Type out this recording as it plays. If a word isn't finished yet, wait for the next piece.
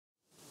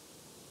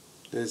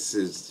This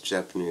is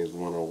Japanese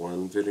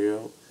 101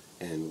 video,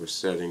 and we're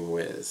starting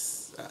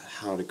with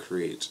how to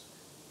create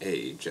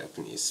a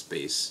Japanese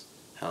space,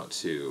 how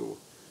to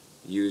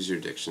use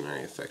your dictionary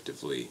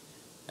effectively,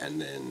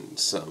 and then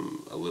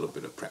a little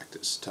bit of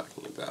practice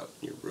talking about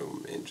your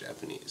room in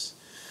Japanese.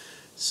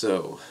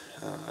 So,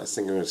 I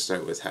think I'm going to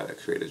start with how to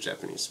create a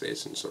Japanese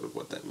space and sort of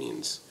what that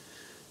means.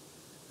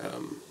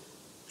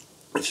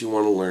 If you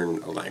want to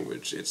learn a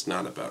language, it's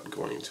not about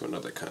going to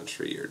another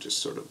country or just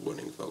sort of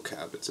learning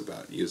vocab. It's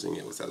about using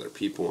it with other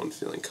people and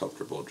feeling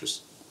comfortable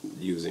just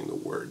using the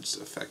words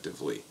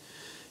effectively.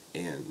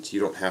 And you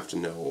don't have to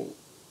know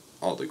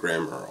all the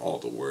grammar or all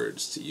the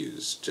words to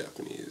use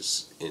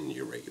Japanese in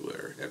your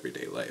regular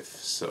everyday life.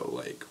 So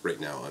like right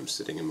now I'm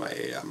sitting in my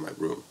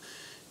room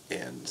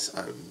and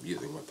I'm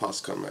using my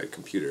POSC on my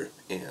computer,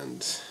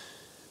 and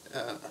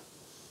I'm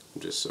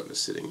just sort of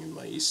sitting in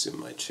my isu,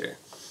 my chair.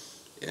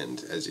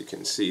 And as you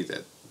can see,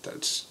 that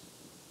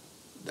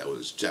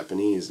was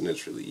Japanese, and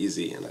it's really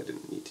easy, and I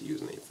didn't need to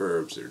use any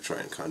verbs or try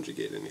and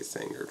conjugate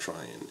anything or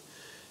try and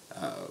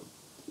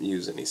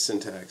use any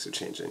syntax or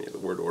change any of the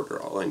word order.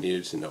 All I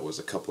needed to know was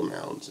a couple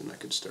nouns, and I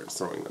could start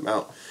throwing them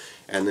out.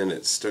 And then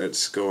it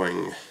starts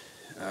going,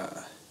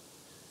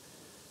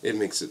 it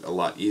makes it a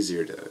lot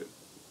easier to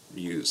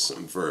use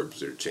some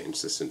verbs or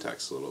change the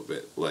syntax a little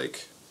bit.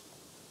 Like,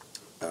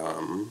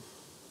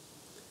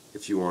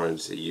 if you wanted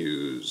to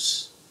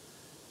use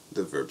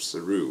the verb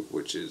saru,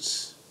 which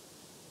is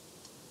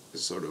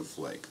sort of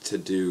like to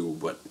do,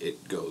 but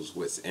it goes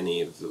with any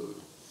of the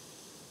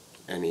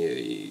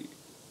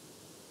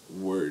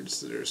words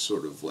that are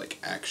sort of like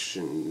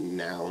action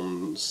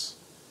nouns,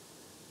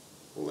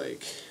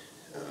 like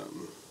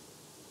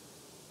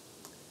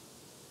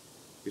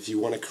if you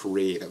want to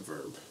create a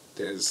verb,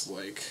 there's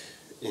like,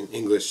 in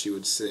English you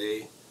would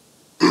say,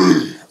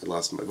 I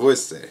lost my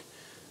voice there,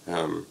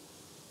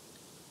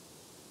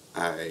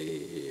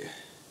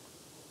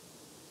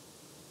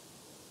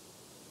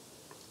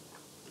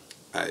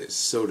 I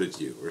sodaed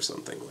you, or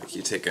something. Like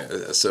you take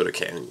a soda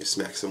can and you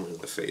smack someone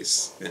in the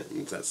face,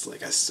 and that's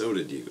like, I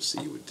sodaed you,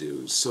 so you would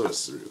do soda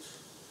saru.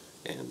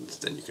 And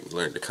then you can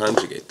learn to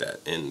conjugate that,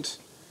 and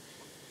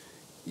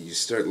you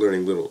start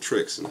learning little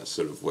tricks, and that's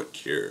sort of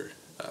what your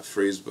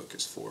phrase book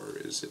is for,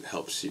 is it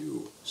helps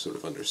you sort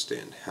of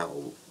understand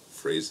how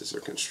phrases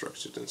are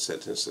constructed and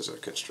sentences are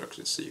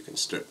constructed, so you can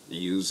start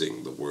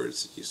using the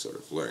words that you sort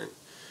of learn.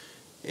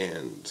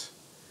 And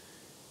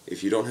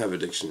if you don't have a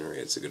dictionary,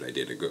 it's a good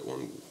idea to get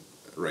one.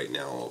 Right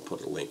now I'll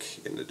put a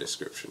link in the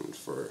description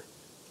for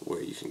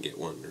where you can get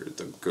one, or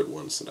the good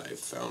ones that I've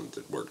found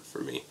that worked for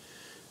me.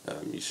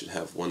 You should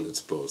have one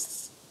that's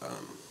both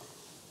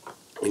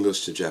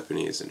English to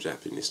Japanese and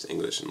Japanese to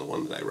English, and the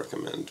one that I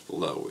recommend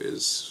below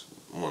is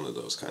one of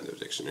those kind of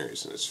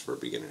dictionaries, and it's for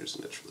beginners,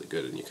 and it's really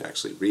good, and you can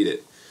actually read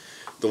it.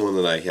 The one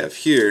that I have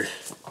here,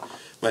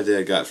 my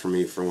dad got for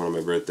me for one of my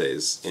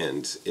birthdays,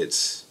 and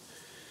it's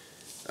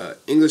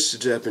English to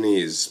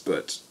Japanese,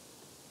 but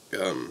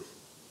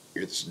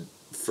it's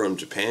from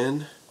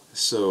Japan,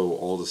 so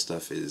all the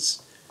stuff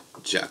is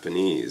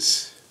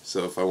Japanese.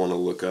 So if I want to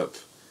look up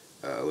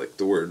like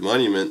the word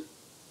monument,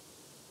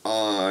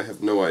 I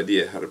have no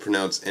idea how to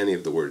pronounce any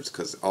of the words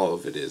because all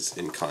of it is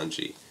in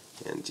kanji,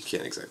 and you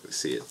can't exactly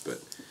see it,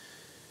 but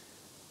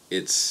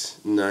it's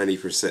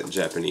 90%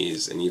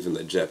 Japanese, and even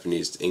the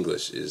Japanese to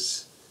English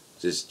is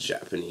just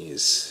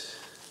Japanese.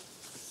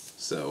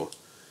 So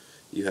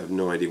you have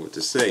no idea what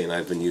to say, and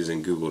I've been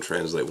using Google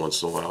Translate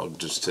once in a while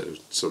just to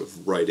sort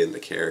of write in the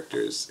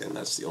characters, and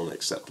that's the only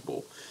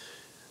acceptable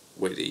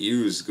way to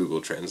use Google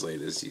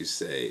Translate, is you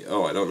say,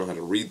 oh, I don't know how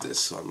to read this,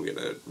 so I'm going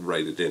to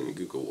write it in, and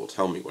Google will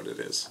tell me what it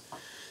is.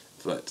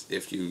 But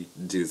if you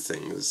do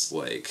things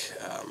like,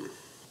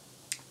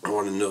 I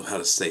want to know how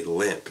to say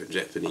lamp in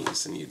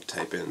Japanese, and you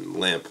type in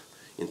lamp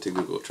into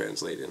Google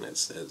Translate, and it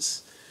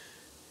says,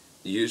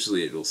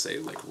 usually it'll say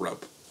like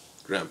ramp,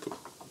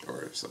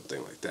 or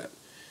something like that.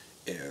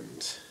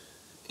 And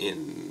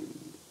in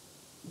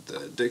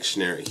the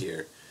dictionary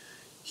here,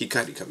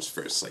 hikari comes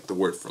first, like the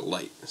word for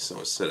light. So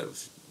instead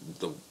of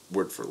the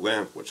word for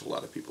lamp, which a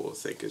lot of people will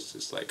think is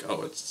just like,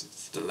 oh,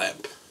 it's the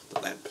lamp.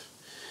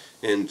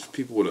 And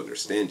people would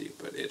understand you,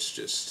 but it's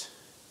just,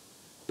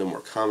 the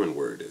more common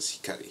word is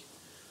hikari.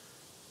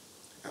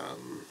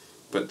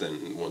 But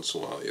then once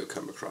in a while you'll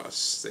come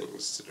across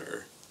things that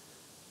are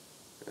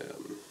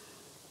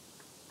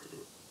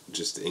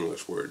just the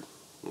English word,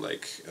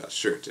 like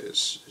shirt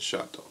is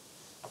shato,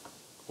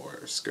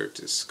 or skirt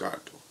is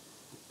scarto,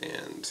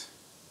 and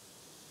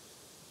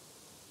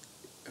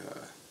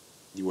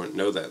you wouldn't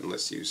know that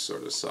unless you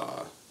sort of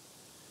saw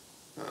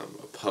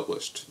a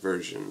published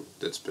version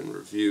that's been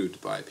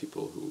reviewed by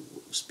people who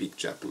speak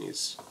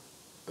Japanese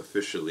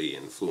officially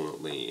and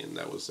fluently, and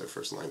that was their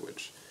first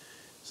language.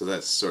 So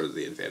that's sort of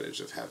the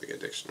advantage of having a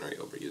dictionary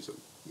over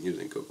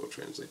using Google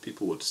Translate.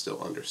 People would still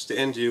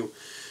understand you,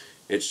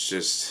 it's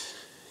just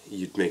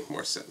you'd make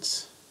more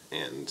sense.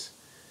 And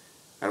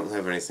I don't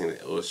have anything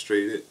to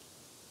illustrate it.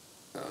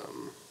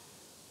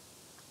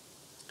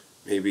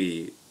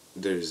 Maybe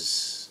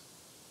there's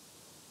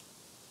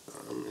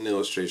an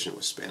illustration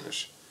with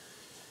Spanish.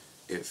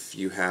 If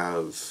you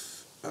have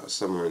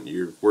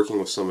you're working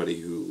with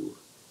somebody who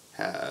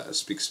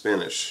speaks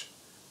Spanish,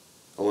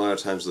 a lot of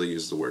times they'll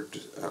use the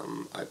word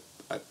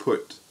I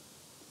put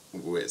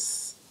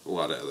with a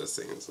lot of other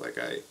things, like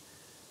I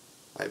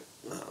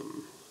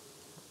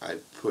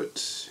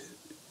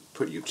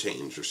put you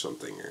change or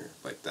something or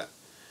like that,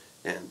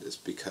 and it's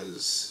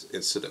because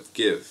instead of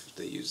give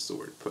they use the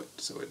word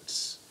put, so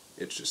it's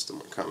just a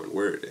more common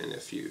word. And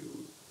if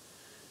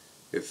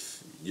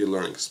you're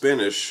learning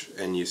Spanish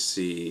and you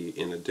see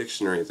in a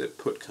dictionary that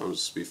put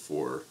comes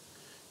before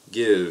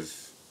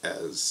give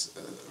as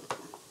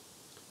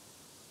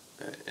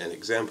an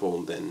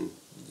example, then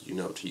you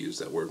know to use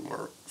that word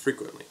more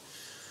frequently.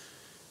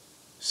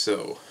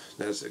 So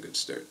that's a good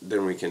start.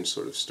 Then we can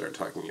sort of start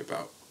talking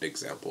about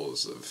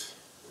examples of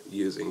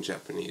using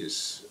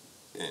Japanese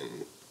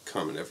in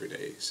common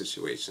everyday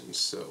situations.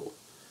 So,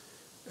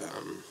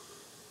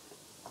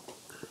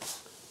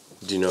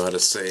 do you know how to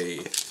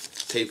say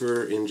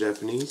paper in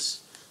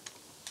Japanese?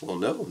 Well,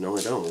 no,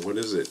 I don't. What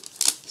is it?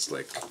 It's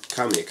like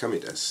kami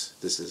desu.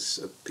 This is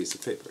a piece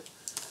of paper.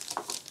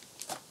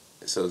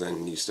 So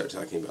then you start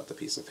talking about the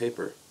piece of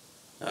paper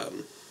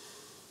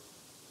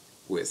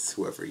with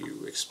whoever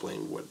you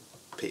explain what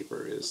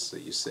paper is. So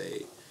you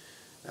say,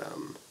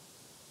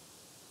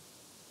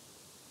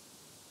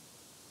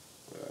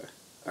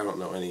 I don't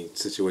know any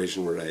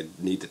situation where I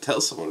need to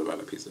tell someone about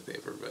a piece of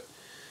paper, but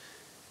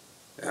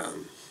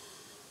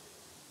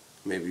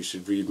maybe you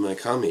should read my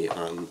kami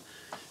on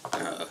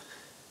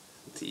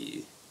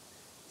the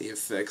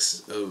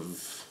effects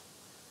of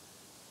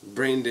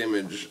brain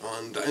damage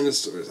on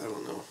dinosaurs. I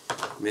don't know.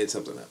 Made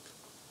something up.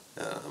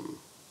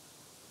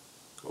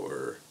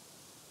 Or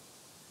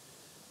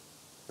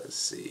let's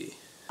see.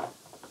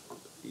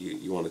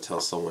 You want to tell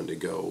someone to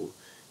go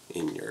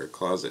in your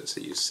closet, so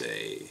you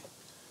say,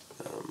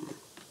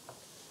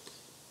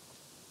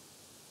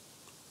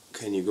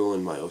 can you go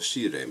in my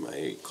oshire,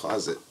 my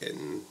closet,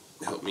 and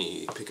help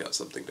me pick out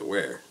something to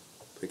wear?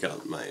 Pick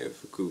out my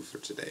fuku for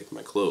today,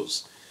 my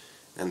clothes.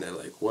 And they're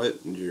like,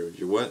 what? You're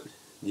what?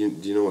 Do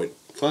you know what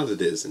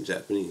closet is in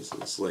Japanese?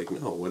 And it's like,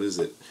 no, what is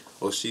it?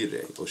 Oshire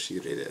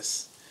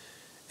desu.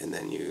 And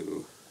then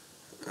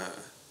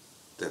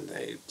then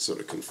they sort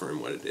of confirm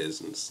what it is,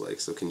 and it's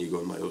like, so can you go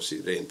in my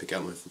oshire and pick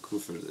out my fuku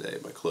for today,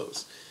 my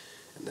clothes?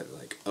 And they're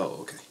like,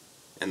 oh, okay.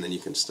 And then you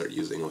can start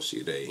using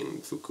oshire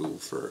and fuku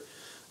for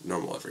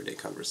normal everyday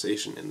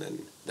conversation, and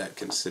then that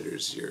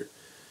considers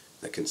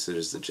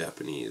the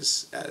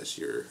Japanese as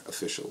your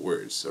official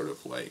words, sort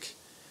of like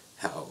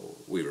how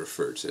we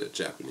refer to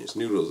Japanese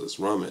noodles as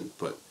ramen,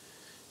 but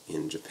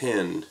in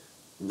Japan,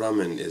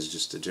 ramen is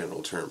just a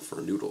general term for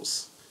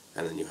noodles.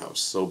 And then you have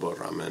soba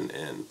ramen,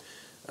 and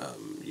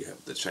you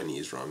have the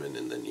Chinese ramen,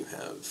 and then you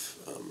have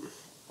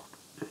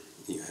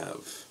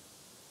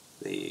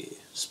the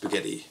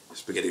spaghetti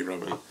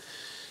ramen,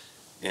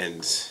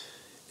 and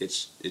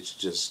it's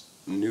just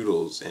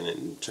noodles. And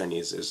in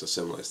Chinese there's a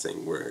similar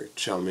thing where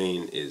chow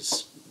mein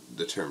is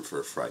the term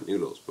for fried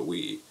noodles, but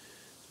we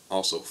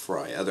also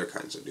fry other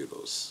kinds of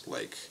noodles,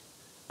 like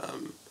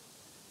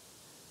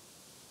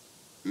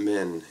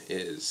men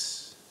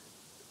is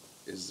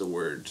the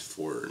word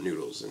for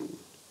noodles in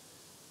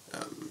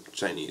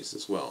Chinese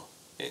as well,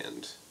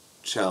 and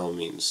chow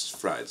means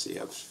fried, so you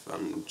have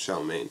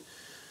chow mein,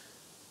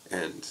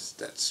 and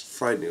that's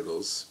fried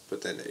noodles,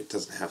 but then it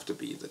doesn't have to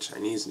be the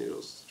Chinese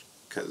noodles,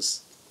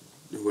 because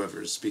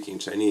whoever's speaking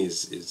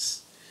Chinese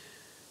is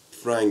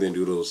frying the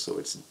noodles, so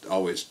it's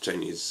always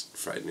Chinese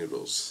fried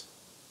noodles,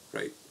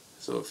 right?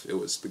 So if it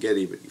was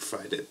spaghetti but you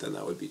fried it, then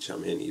that would be chow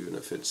mein, even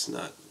if it's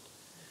not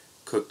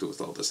cooked with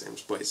all the same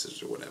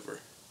spices or whatever.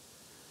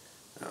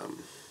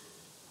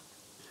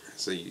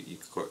 So you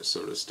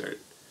sort of start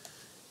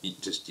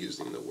just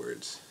using the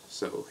words.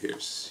 So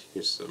here's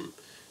some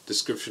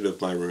description of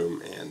my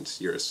room, and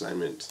your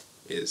assignment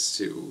is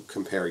to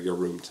compare your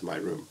room to my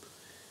room.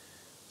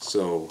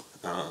 So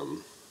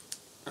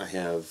I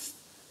have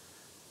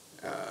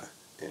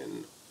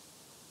an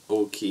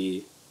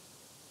oki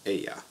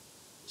eya,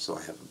 so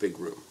I have a big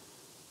room.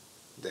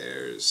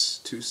 There's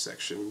two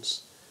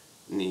sections,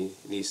 ni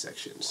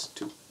sections,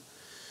 two,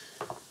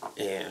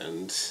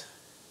 and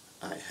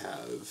I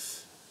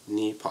have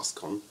ni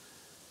paskon,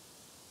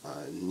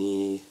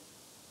 ni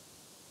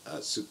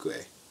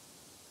tsukue,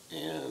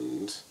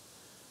 and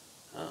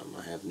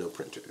I have no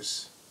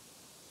printers.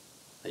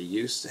 I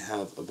used to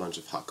have a bunch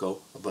of hako,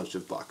 a bunch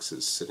of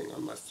boxes sitting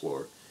on my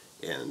floor,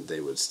 and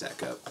they would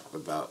stack up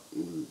about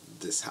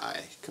this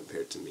high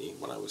compared to me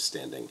when I was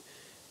standing,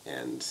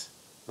 and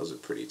those are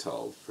pretty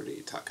tall,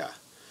 pretty taka.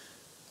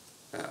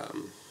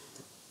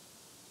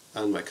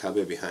 On my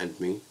kabe behind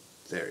me,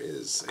 there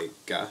is a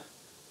ga,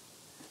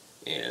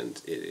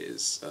 and it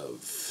is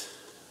of,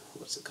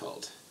 what's it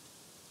called?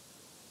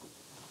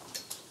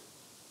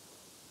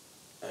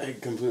 I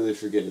completely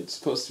forget. It's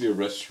supposed to be a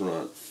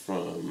restaurant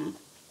from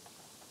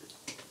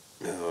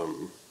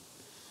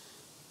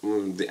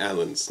the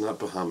islands, not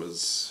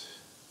Bahamas.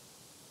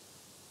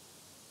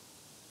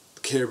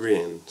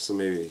 Caribbean, so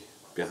maybe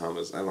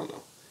Bahamas, I don't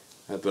know.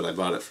 but I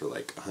bought it for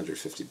like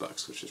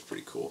 $150, which is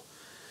pretty cool.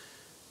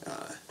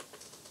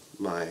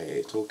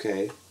 My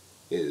toolkit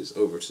is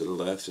over to the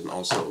left, and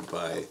also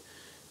by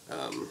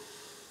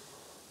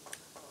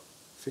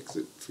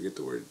forget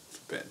the word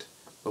for bed,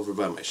 over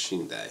by my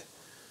shindai.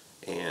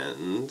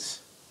 And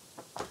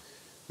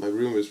my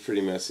room is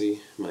pretty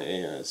messy. My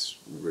AI is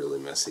really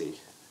messy.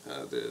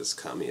 There's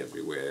kami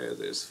everywhere,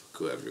 there's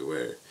fuku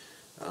everywhere.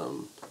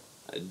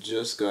 I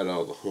just got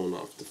all the hone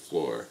off the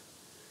floor,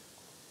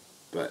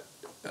 but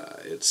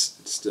it's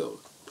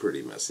still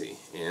pretty messy.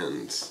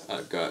 And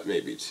I've got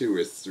maybe 2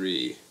 or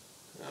 3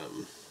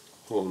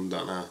 hone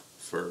dana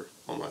for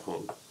all my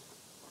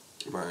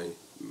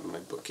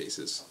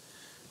bookcases.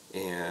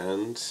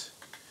 And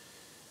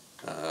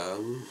I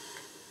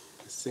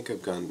think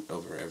I've gone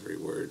over every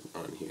word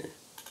on here,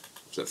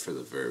 except for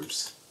the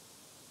verbs.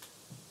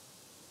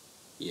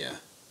 Yeah.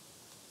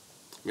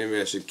 Maybe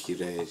I should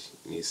kirei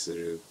ni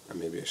suru.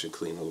 Maybe I should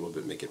clean a little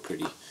bit, make it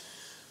pretty.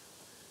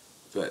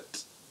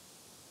 But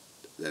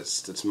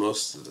that's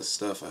most of the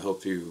stuff. I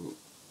hope you,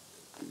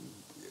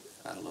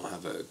 I don't know,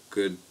 have a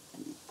good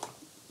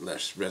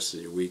rest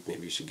of your week.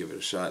 Maybe you should give it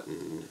a shot,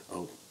 and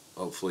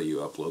hopefully you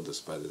upload this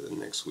by the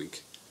next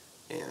week,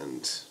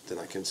 and then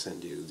I can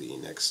send you the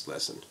next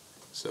lesson.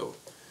 So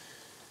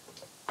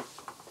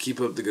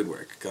keep up the good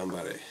work.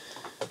 Ganbare.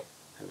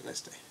 Have a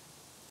nice day.